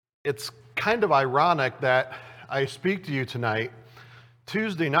It's kind of ironic that I speak to you tonight.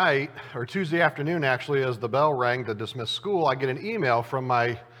 Tuesday night, or Tuesday afternoon actually, as the bell rang to dismiss school, I get an email from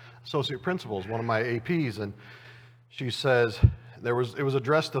my associate principals, one of my APs, and she says, it was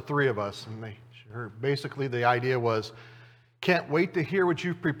addressed to three of us, and basically the idea was, can't wait to hear what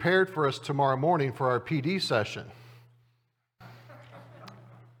you've prepared for us tomorrow morning for our PD session.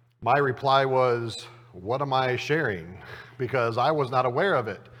 My reply was, what am I sharing? Because I was not aware of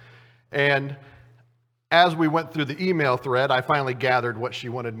it. And as we went through the email thread, I finally gathered what she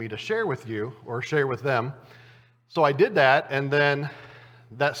wanted me to share with you or share with them. So I did that, and then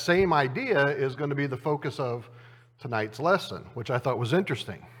that same idea is going to be the focus of tonight's lesson, which I thought was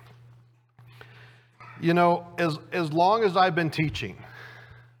interesting. You know, as long as I've been teaching,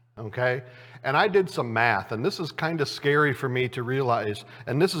 okay, and I did some math, and this is kind of scary for me to realize,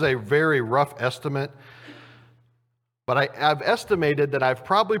 and this is a very rough estimate, but I've estimated that I've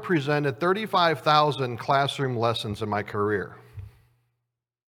probably presented 35,000 classroom lessons in my career.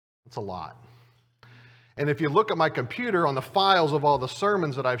 That's a lot. And if you look at my computer on the files of all the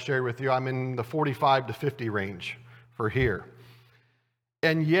sermons that I've shared with you, I'm in the 45 to 50 range for here.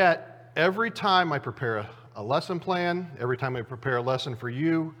 And yet, every time I prepare a lesson plan, every time I prepare a lesson for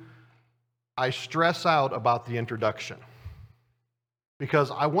you, I stress out about the introduction.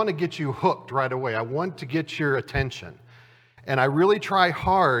 Because I want to get you hooked right away. I want to get your attention. And I really try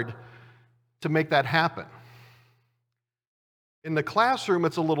hard to make that happen. In the classroom,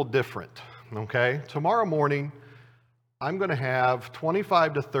 it's a little different, okay? Tomorrow morning, I'm going to have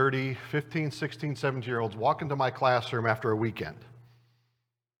 25 to 30, 15, 16, 17-year-olds walk into my classroom after a weekend.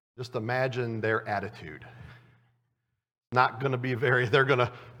 Just imagine their attitude. Not going to be they're going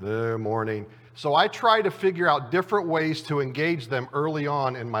to, good morning. So I try to figure out different ways to engage them early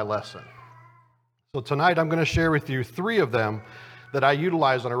on in my lesson. So tonight I'm going to share with you three of them that I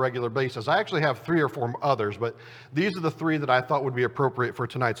utilize on a regular basis. I actually have 3 or 4 others, but these are the 3 that I thought would be appropriate for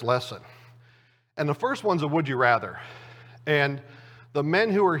tonight's lesson. And the first one's a would you rather. And the men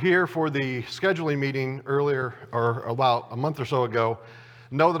who were here for the scheduling meeting earlier, or about a month or so ago,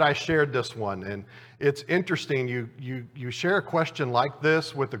 know that I shared this one. And it's interesting. You share a question like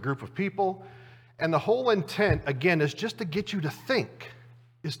this with a group of people, and the whole intent, again, is just to get you to think,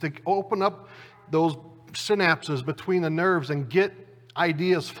 is to open up those synapses between the nerves and get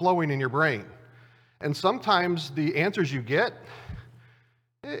ideas flowing in your brain. And sometimes the answers you get,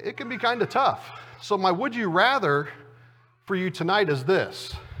 it can be kind of tough. So my would you rather for you tonight is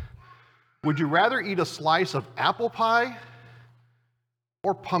this. Would you rather eat a slice of apple pie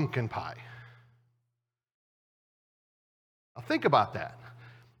or pumpkin pie? Now think about that.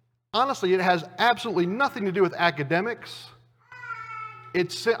 Honestly, it has absolutely nothing to do with academics.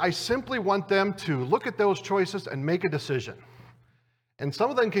 I simply want them to look at those choices and make a decision. And some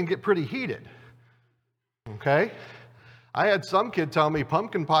of them can get pretty heated, okay? I had some kid tell me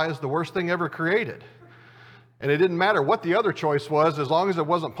pumpkin pie is the worst thing ever created. And it didn't matter what the other choice was, as long as it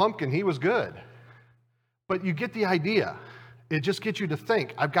wasn't pumpkin, he was good. But you get the idea. It just gets you to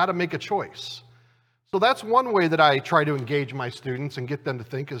think, I've got to make a choice. So that's one way that I try to engage my students and get them to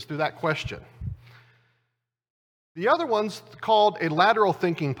think is through that question. The other one's called a lateral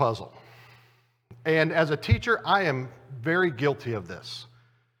thinking puzzle. And as a teacher, I am very guilty of this.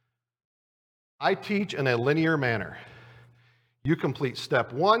 I teach in a linear manner. You complete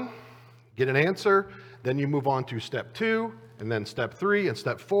step 1, get an answer, then you move on to step 2, and then step 3 and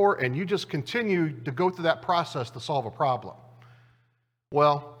step 4, and you just continue to go through that process to solve a problem.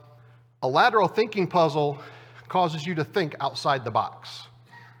 Well, a lateral thinking puzzle causes you to think outside the box,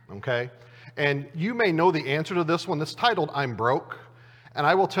 okay? And you may know the answer to this one. It's titled, I'm Broke. And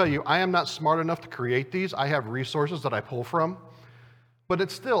I will tell you, I am not smart enough to create these. I have resources that I pull from. But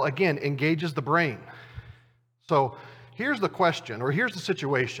it still, again, engages the brain. So here's the question, or here's the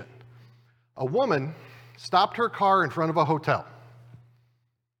situation. A woman stopped her car in front of a hotel.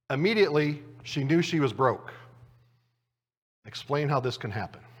 Immediately, she knew she was broke. Explain how this can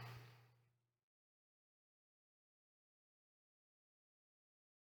happen.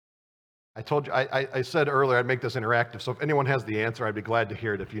 I told you, I said earlier I'd make this interactive, so if anyone has the answer, I'd be glad to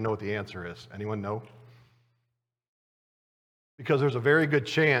hear it if you know what the answer is. Anyone know? Because there's a very good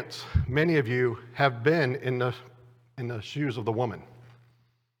chance many of you have been in the shoes of the woman.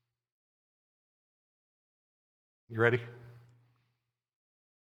 You ready?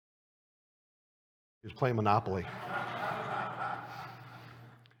 He's playing Monopoly.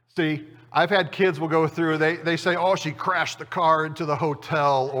 See, I've had kids will go through, they say, oh, she crashed the car into the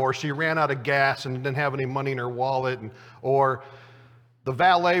hotel, or she ran out of gas and didn't have any money in her wallet, or The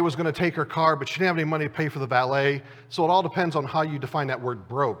valet was going to take her car, but she didn't have any money to pay for the valet. So it all depends on how you define that word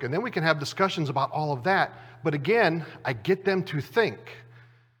broke. And then we can have discussions about all of that. But again, I get them to think,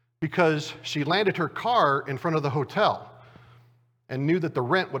 because she landed her car in front of the hotel and knew that the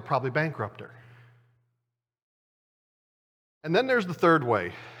rent would probably bankrupt her. And then there's the third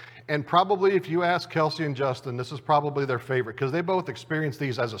way. And probably if you ask Kelsey and Justin, this is probably their favorite, because they both experienced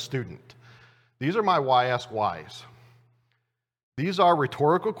these as a student. These are my why ask whys. These are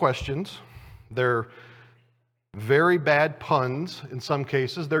rhetorical questions. They're very bad puns in some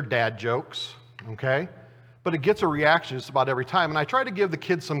cases. They're dad jokes, okay? But it gets a reaction just about every time. And I try to give the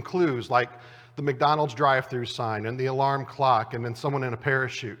kids some clues, like the McDonald's drive-through sign and the alarm clock and then someone in a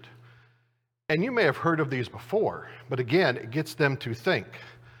parachute. And you may have heard of these before, but again, it gets them to think.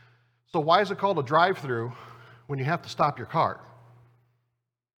 So why is it called a drive-through when you have to stop your car?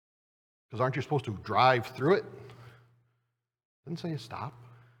 Because aren't you supposed to drive through it? Didn't say you stop.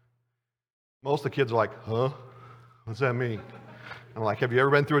 Most of the kids are like, huh? What's that mean? I'm like, have you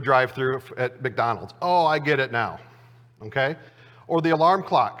ever been through a drive-through at McDonald's? Oh, I get it now, okay? Or the alarm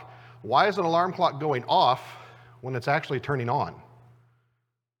clock. Why is an alarm clock going off when it's actually turning on?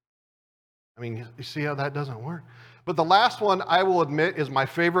 I mean, you see how that doesn't work? But the last one, I will admit, is my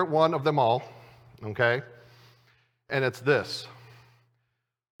favorite one of them all, okay? And it's this.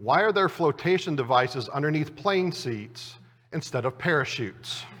 Why are there flotation devices underneath plane seats instead of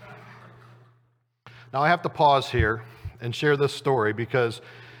parachutes? Now I have to pause here and share this story, because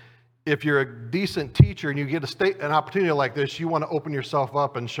if you're a decent teacher and you get an opportunity like this, you want to open yourself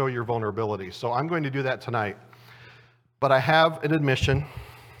up and show your vulnerability. So I'm going to do that tonight. But I have an admission.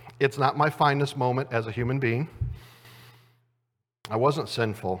 It's not my finest moment as a human being. I wasn't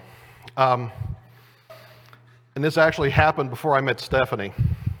sinful. And this actually happened before I met Stephanie.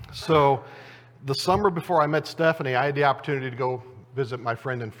 So the summer before I met Stephanie, I had the opportunity to go visit my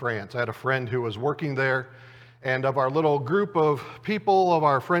friend in France. I had a friend who was working there, and of our little group of people, of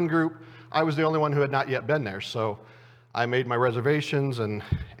our friend group, I was the only one who had not yet been there. So I made my reservations and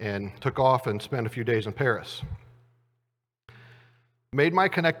took off and spent a few days in Paris. Made my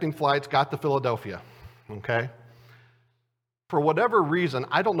connecting flights, got to Philadelphia, okay? For whatever reason,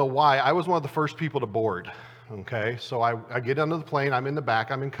 I don't know why, I was one of the first people to board, okay? So I get onto the plane, I'm in the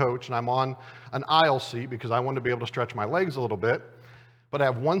back, I'm in coach, and I'm on an aisle seat because I wanted to be able to stretch my legs a little bit. But I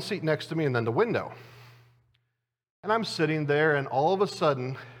have one seat next to me and then the window. And I'm sitting there, and all of a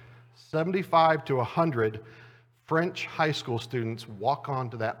sudden, 75 to 100 French high school students walk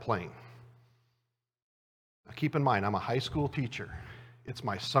onto that plane. Now keep in mind, I'm a high school teacher. It's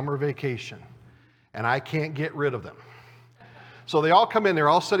my summer vacation, and I can't get rid of them. So they all come in, they're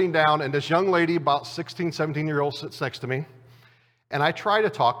all sitting down, and this young lady, about 16, 17-year-old, sits next to me. And I try to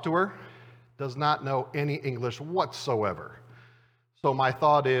talk to her, does not know any English whatsoever. So my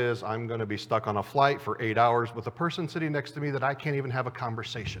thought is, I'm going to be stuck on a flight for 8 hours with a person sitting next to me that I can't even have a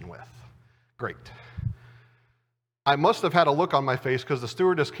conversation with. Great. I must have had a look on my face, because the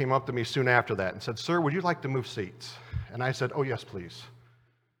stewardess came up to me soon after that and said, "Sir, would you like to move seats?" And I said, "Oh, yes, please."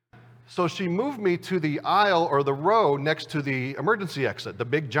 So she moved me to the aisle or the row next to the emergency exit, the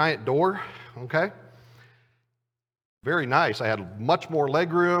big giant door, okay? Very nice. I had much more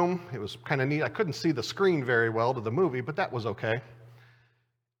leg room. It was kind of neat. I couldn't see the screen very well to the movie, but that was okay.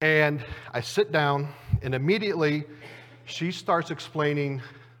 And I sit down, and immediately she starts explaining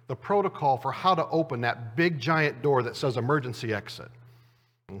the protocol for how to open that big giant door that says emergency exit,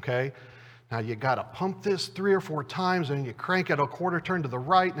 okay? Now you got to pump this 3 or 4 times, and then you crank it a quarter turn to the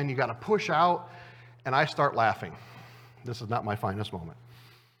right, and then you got to push out, and I start laughing. This is not my finest moment.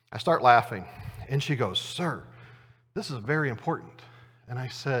 I start laughing, and she goes, "Sir, this is very important." And I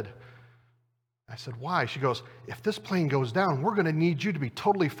said, "Why?" She goes, "If this plane goes down, we're going to need you to be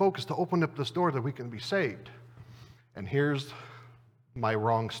totally focused to open up this door that we can be saved." And here's my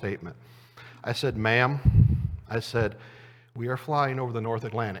wrong statement. I said, "Ma'am," I said, "we are flying over the North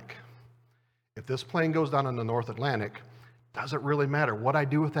Atlantic. If this plane goes down in the North Atlantic, doesn't really matter what I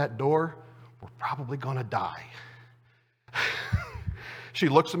do with that door, we're probably going to die." She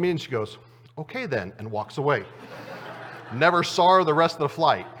looks at me and she goes, "Okay then," and walks away. Never saw her the rest of the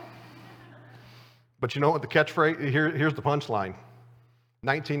flight. But you know what the catchphrase, here's the punchline.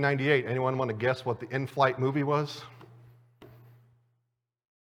 1998, anyone want to guess what the in-flight movie was?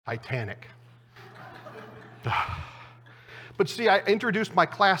 Titanic. But see, I introduced my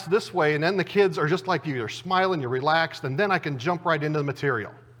class this way, and then the kids are just like you. They're smiling, you're relaxed, and then I can jump right into the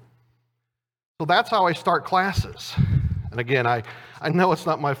material. So that's how I start classes. And again, I know it's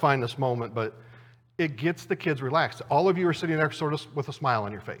not my finest moment, but it gets the kids relaxed. All of you are sitting there sort of with a smile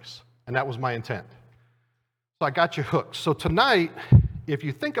on your face, and that was my intent. So I got you hooked. So tonight, if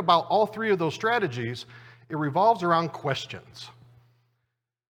you think about all three of those strategies, it revolves around questions.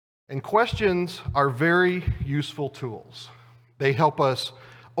 And questions are very useful tools. They help us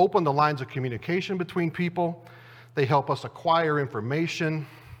open the lines of communication between people. They help us acquire information.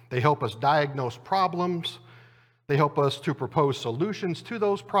 They help us diagnose problems. They help us to propose solutions to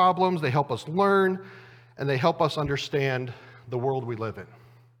those problems. They help us learn, and they help us understand the world we live in.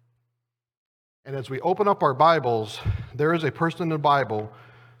 And as we open up our Bibles, there is a person in the Bible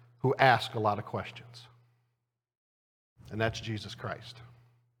who asks a lot of questions. And that's Jesus Christ.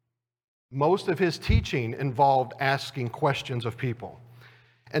 Most of his teaching involved asking questions of people.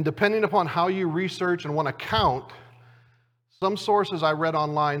 And depending upon how you research and want to count, some sources I read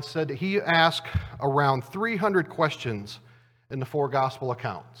online said that he asked around 300 questions in the four gospel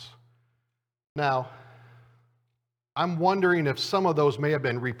accounts. Now, I'm wondering if some of those may have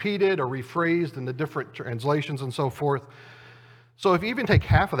been repeated or rephrased in the different translations and so forth. So if you even take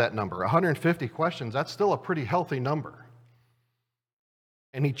half of that number, 150 questions, that's still a pretty healthy number.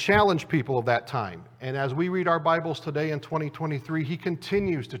 And he challenged people of that time. And as we read our Bibles today in 2023, he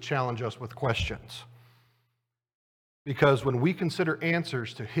continues to challenge us with questions. Because when we consider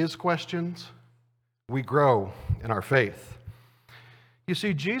answers to his questions, we grow in our faith. You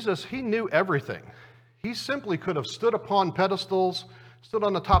see, Jesus, he knew everything. He simply could have stood upon pedestals, stood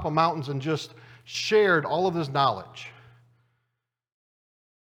on the top of mountains, and just shared all of his knowledge.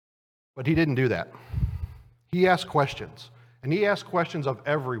 But he didn't do that. He asked questions. And he asked questions of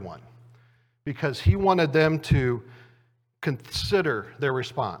everyone because he wanted them to consider their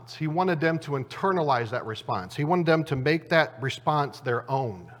response. He wanted them to internalize that response. He wanted them to make that response their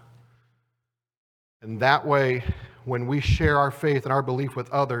own. And that way, when we share our faith and our belief with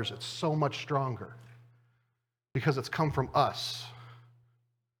others, it's so much stronger because it's come from us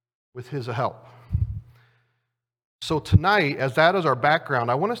with his help. So tonight, as that is our background,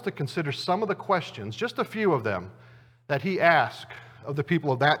 I want us to consider some of the questions, just a few of them, that he asked of the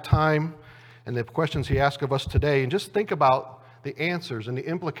people of that time and the questions he asked of us today, and just think about the answers and the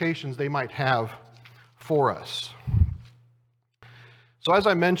implications they might have for us. So as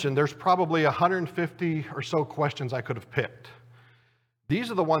I mentioned, there's probably 150 or so questions I could have picked. These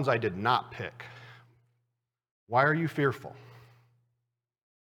are the ones I did not pick. Why are you fearful?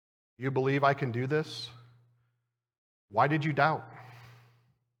 You believe I can do this? Why did you doubt?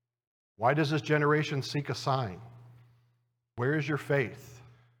 Why does this generation seek a sign? Where is your faith?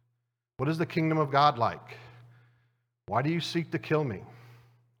 What is the kingdom of God like? Why do you seek to kill me?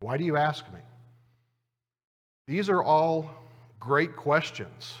 Why do you ask me? These are all great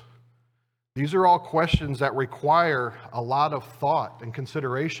questions. These are all questions that require a lot of thought and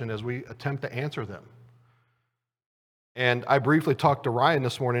consideration as we attempt to answer them. And I briefly talked to Ryan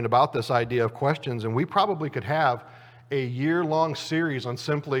this morning about this idea of questions, and we probably could have a year-long series on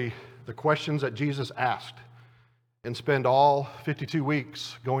simply the questions that Jesus asked, and spend all 52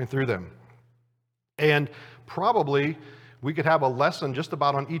 weeks going through them. And probably we could have a lesson just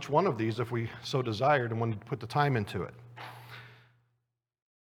about on each one of these if we so desired and wanted to put the time into it.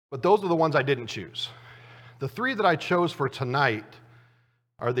 But those are the ones I didn't choose. The three that I chose for tonight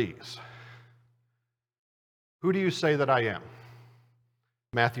are these. Who do you say that I am?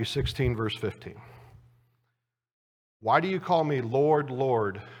 Matthew 16, verse 15. Why do you call me Lord,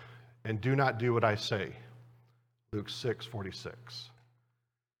 Lord, and do not do what I say? Luke 6:46.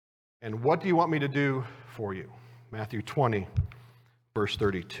 And what do you want me to do for you? Matthew 20, verse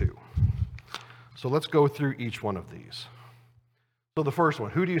 32. So let's go through each one of these. So the first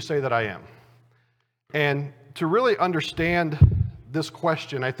one, who do you say that I am? And to really understand this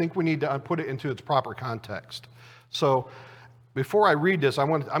question, I think we need to put it into its proper context. So before I read this, I'm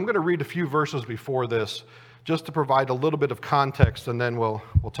going to read a few verses before this just to provide a little bit of context, and then we'll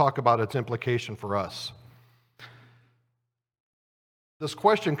talk about its implication for us. This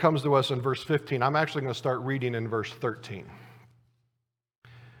question comes to us in verse 15. I'm actually going to start reading in verse 13.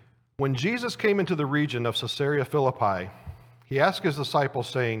 When Jesus came into the region of Caesarea Philippi, he asked his disciples,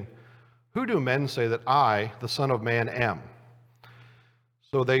 saying, "Who do men say that I, the Son of Man, am?"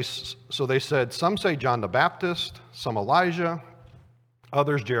 So they said, "Some say John the Baptist, some Elijah,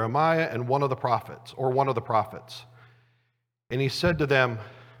 others Jeremiah, and one of the prophets." And he said to them,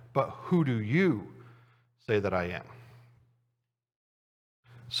 "But who do you say that I am?"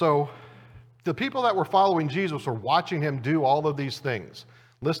 So the people that were following Jesus were watching him do all of these things,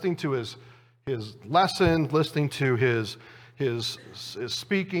 listening to his lessons, listening to his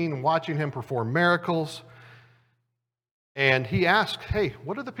speaking, watching him perform miracles. And he asked, "Hey,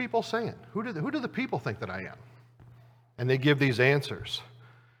 what are the people saying? Who do the people think that I am?" And they give these answers.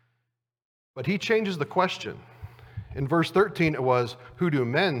 But he changes the question, In verse 13, it was, "Who do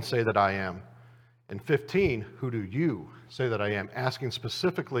men say that I am?" In 15, "Who do you say that I am?" Asking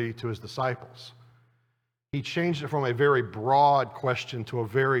specifically to his disciples. He changed it from a very broad question to a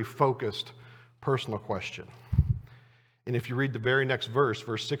very focused, personal question. And if you read the very next verse,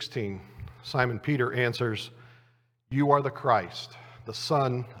 verse 16, Simon Peter answers, "You are the Christ, the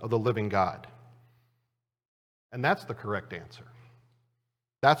Son of the living God." And that's the correct answer.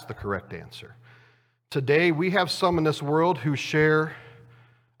 That's the correct answer. Today, we have some in this world who share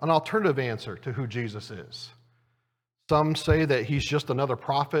an alternative answer to who Jesus is. Some say that he's just another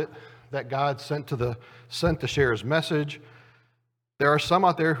prophet that God sent to share his message. There are some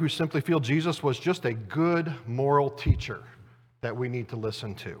out there who simply feel Jesus was just a good moral teacher that we need to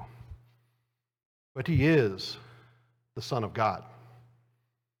listen to. But he is the Son of God.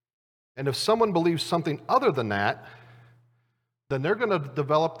 And if someone believes something other than that, then they're going to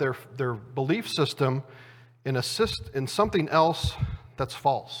develop their belief system in something else that's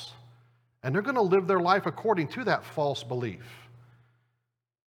false. And they're going to live their life according to that false belief.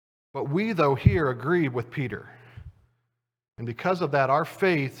 But we, though, here agree with Peter. And because of that, our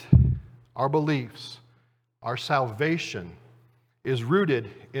faith, our beliefs, our salvation is rooted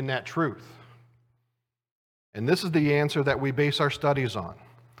in that truth. And this is the answer that we base our studies on.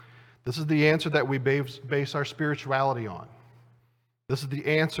 This is the answer that we base our spirituality on. This is the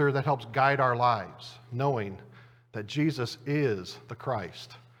answer that helps guide our lives, knowing that Jesus is the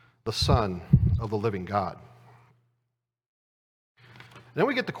Christ, the Son of the living God. Then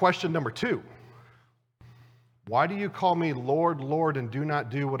we get to question number 2. Why do you call me Lord, Lord, and do not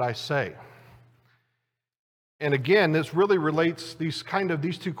do what I say? And again, this really relates, these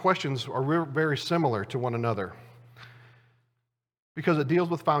two questions are very similar to one another because it deals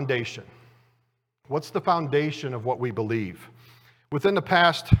with foundation. What's the foundation of what we believe? Within the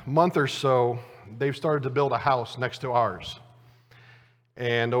past month or so, they've started to build a house next to ours.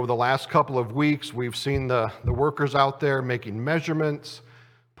 And over the last couple of weeks, we've seen the workers out there making measurements,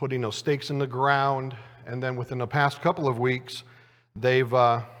 putting those stakes in the ground, and then within the past couple of weeks, they've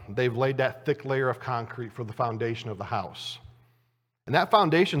laid that thick layer of concrete for the foundation of the house. And that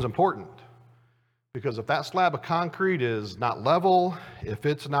foundation is important because if that slab of concrete is not level, if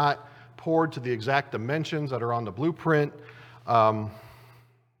it's not poured to the exact dimensions that are on the blueprint,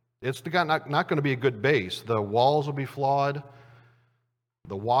 it's not going to be a good base. The walls will be flawed.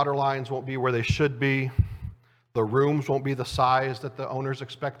 The water lines won't be where they should be. The rooms won't be the size that the owners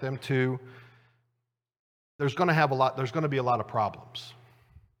expect them to. There's going to be a lot of problems.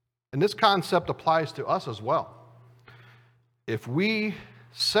 And this concept applies to us as well. If we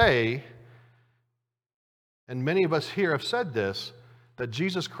say, and many of us here have said this, that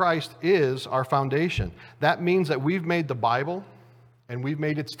Jesus Christ is our foundation, that means that we've made the Bible and we've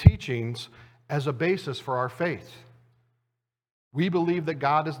made its teachings as a basis for our faith. We believe that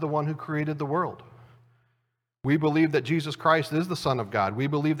God is the one who created the world. We believe that Jesus Christ is the Son of God. We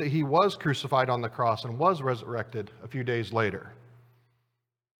believe that he was crucified on the cross and was resurrected a few days later.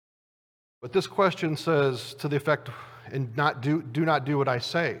 But this question says to the effect, and do not do what I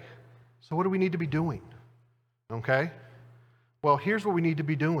say. So what do we need to be doing? Okay? Well, here's what we need to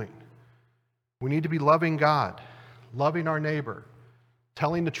be doing. We need to be loving God, loving our neighbor,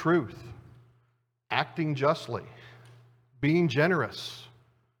 telling the truth, acting justly, being generous,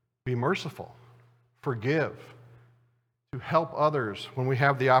 be merciful, forgive, to help others when we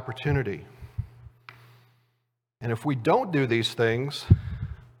have the opportunity. And if we don't do these things,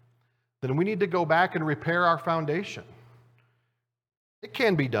 then we need to go back and repair our foundation. It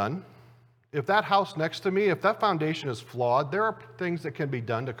can be done. If that house next to me, if that foundation is flawed, there are things that can be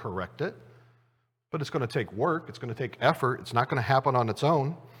done to correct it. But it's going to take work. It's going to take effort. It's not going to happen on its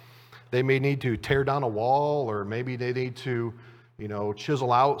own. They may need to tear down a wall, or maybe they need to,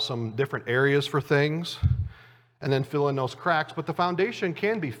 chisel out some different areas for things and then fill in those cracks. But the foundation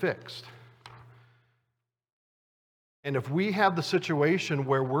can be fixed. And if we have the situation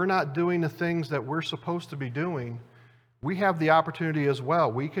where we're not doing the things that we're supposed to be doing, we have the opportunity as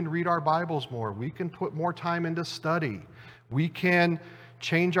well. We can read our Bibles more. We can put more time into study. We can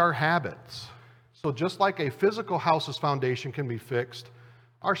change our habits. So just like a physical house's foundation can be fixed,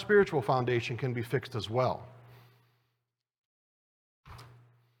 our spiritual foundation can be fixed as well.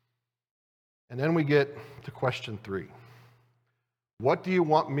 And then we get to question 3. What do you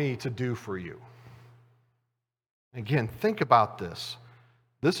want me to do for you? Again, think about this.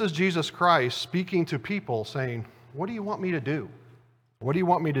 This is Jesus Christ speaking to people saying, what do you want me to do? What do you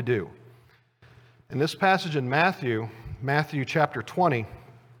want me to do? In this passage in Matthew chapter 20,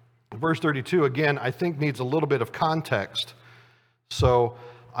 verse 32, again, I think needs a little bit of context. So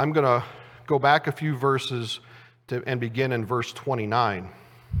I'm going to go back a few verses and begin in verse 29.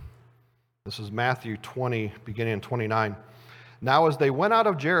 This is Matthew 20, beginning in 29. Now as they went out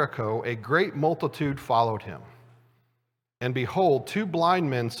of Jericho, a great multitude followed him. And behold, two blind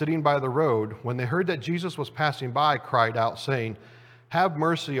men sitting by the road, when they heard that Jesus was passing by, cried out, saying, Have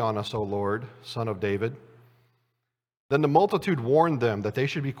mercy on us, O Lord, Son of David. Then the multitude warned them that they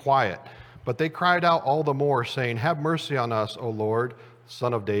should be quiet. But they cried out all the more, saying, Have mercy on us, O Lord,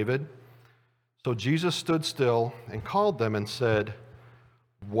 Son of David. So Jesus stood still and called them and said,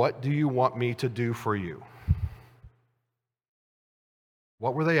 What do you want me to do for you?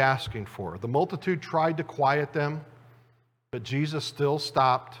 What were they asking for? The multitude tried to quiet them, but Jesus still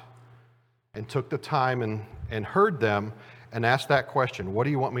stopped and took the time and heard them and asked that question, What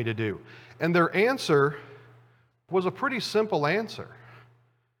do you want me to do? And their answer was a pretty simple answer.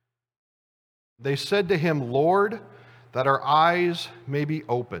 They said to him, Lord, that our eyes may be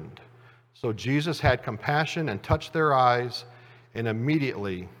opened. So Jesus had compassion and touched their eyes, and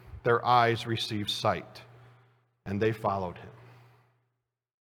immediately their eyes received sight, and they followed him.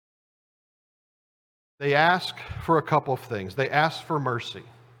 They asked for a couple of things. They asked for mercy.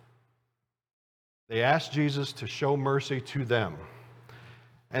 They asked Jesus to show mercy to them,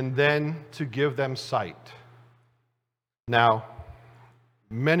 and then to give them sight. Now,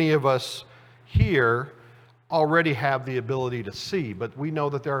 many of us here already have the ability to see, but we know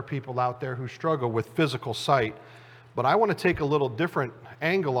that there are people out there who struggle with physical sight. But I want to take a little different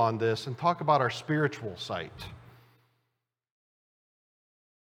angle on this and talk about our spiritual sight.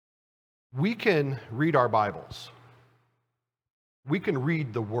 We can read our Bibles. We can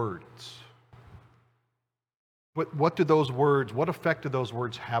read the words. But what effect do those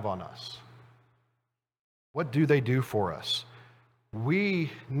words have on us? What do they do for us? We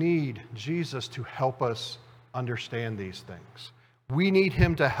need Jesus to help us understand these things. We need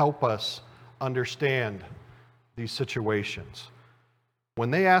him to help us understand these situations. When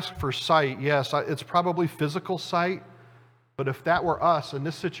they ask for sight, yes, it's probably physical sight, but if that were us in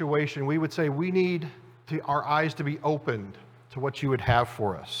this situation, we would say we need our eyes to be opened to what you would have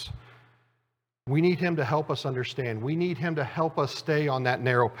for us. We need him to help us understand. We need him to help us stay on that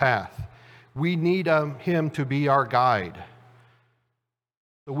narrow path. We need him to be our guide.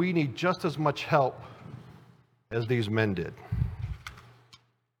 So we need just as much help as these men did.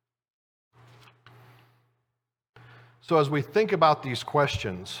 So as we think about these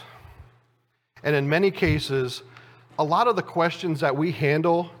questions, and in many cases, a lot of the questions that we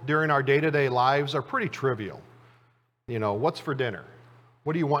handle during our day-to-day lives are pretty trivial. You know, what's for dinner?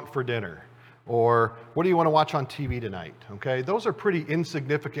 What do you want for dinner? Or what do you want to watch on TV tonight? Okay, those are pretty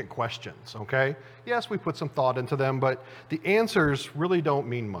insignificant questions, okay? Yes, we put some thought into them, but the answers really don't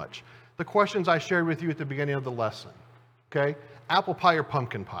mean much. The questions I shared with you at the beginning of the lesson, okay? Apple pie or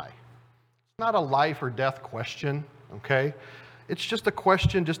pumpkin pie? It's not a life or death question, okay? It's just a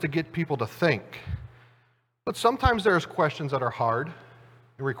question just to get people to think. But sometimes there's questions that are hard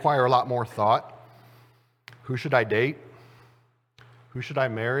and require a lot more thought. Who should I date? Who should I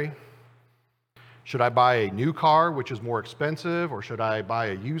marry? Should I buy a new car, which is more expensive, or should I buy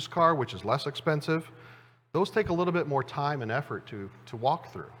a used car, which is less expensive? Those take a little bit more time and effort to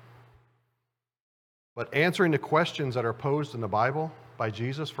walk through. But answering the questions that are posed in the Bible by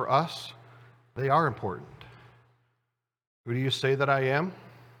Jesus for us, they are important. Who do you say that I am?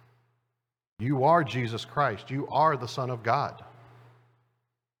 You are Jesus Christ. You are the Son of God.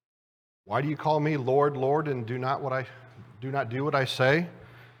 Why do you call me Lord, Lord, and do not do what I say?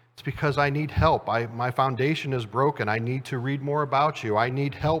 It's because I need help. My foundation is broken. I need to read more about you. I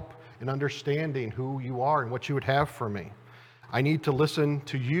need help in understanding who you are and what you would have for me. I need to listen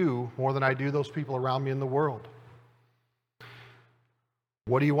to you more than I do those people around me in the world.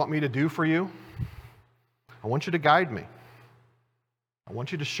 What do you want me to do for you? I want you to guide me. I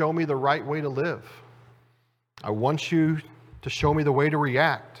want you to show me the right way to live. I want you to show me the way to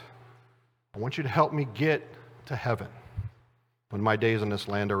react. I want you to help me get to heaven when my days in this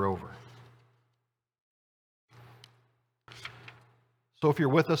land are over. So if you're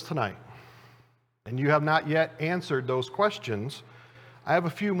with us tonight and you have not yet answered those questions, I have a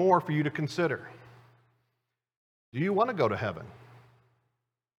few more for you to consider. Do you want to go to heaven?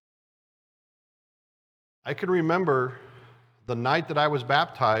 I can remember the night that I was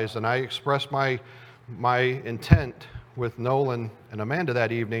baptized and I expressed my intent with Nolan and Amanda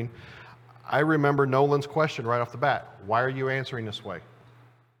that evening. I remember Nolan's question right off the bat. Why are you answering this way?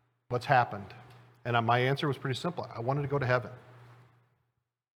 What's happened? And my answer was pretty simple. I wanted to go to heaven.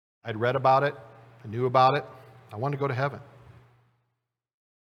 I'd read about it. I knew about it. I wanted to go to heaven.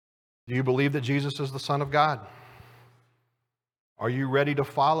 Do you believe that Jesus is the Son of God? Are you ready to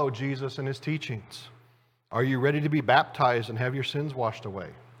follow Jesus and his teachings? Are you ready to be baptized and have your sins washed away?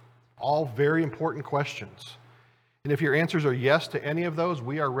 All very important questions. And if your answers are yes to any of those,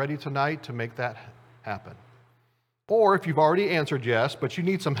 we are ready tonight to make that happen. Or if you've already answered yes, but you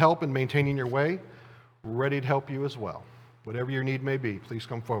need some help in maintaining your way, we're ready to help you as well. Whatever your need may be, please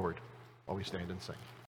come forward while we stand and sing.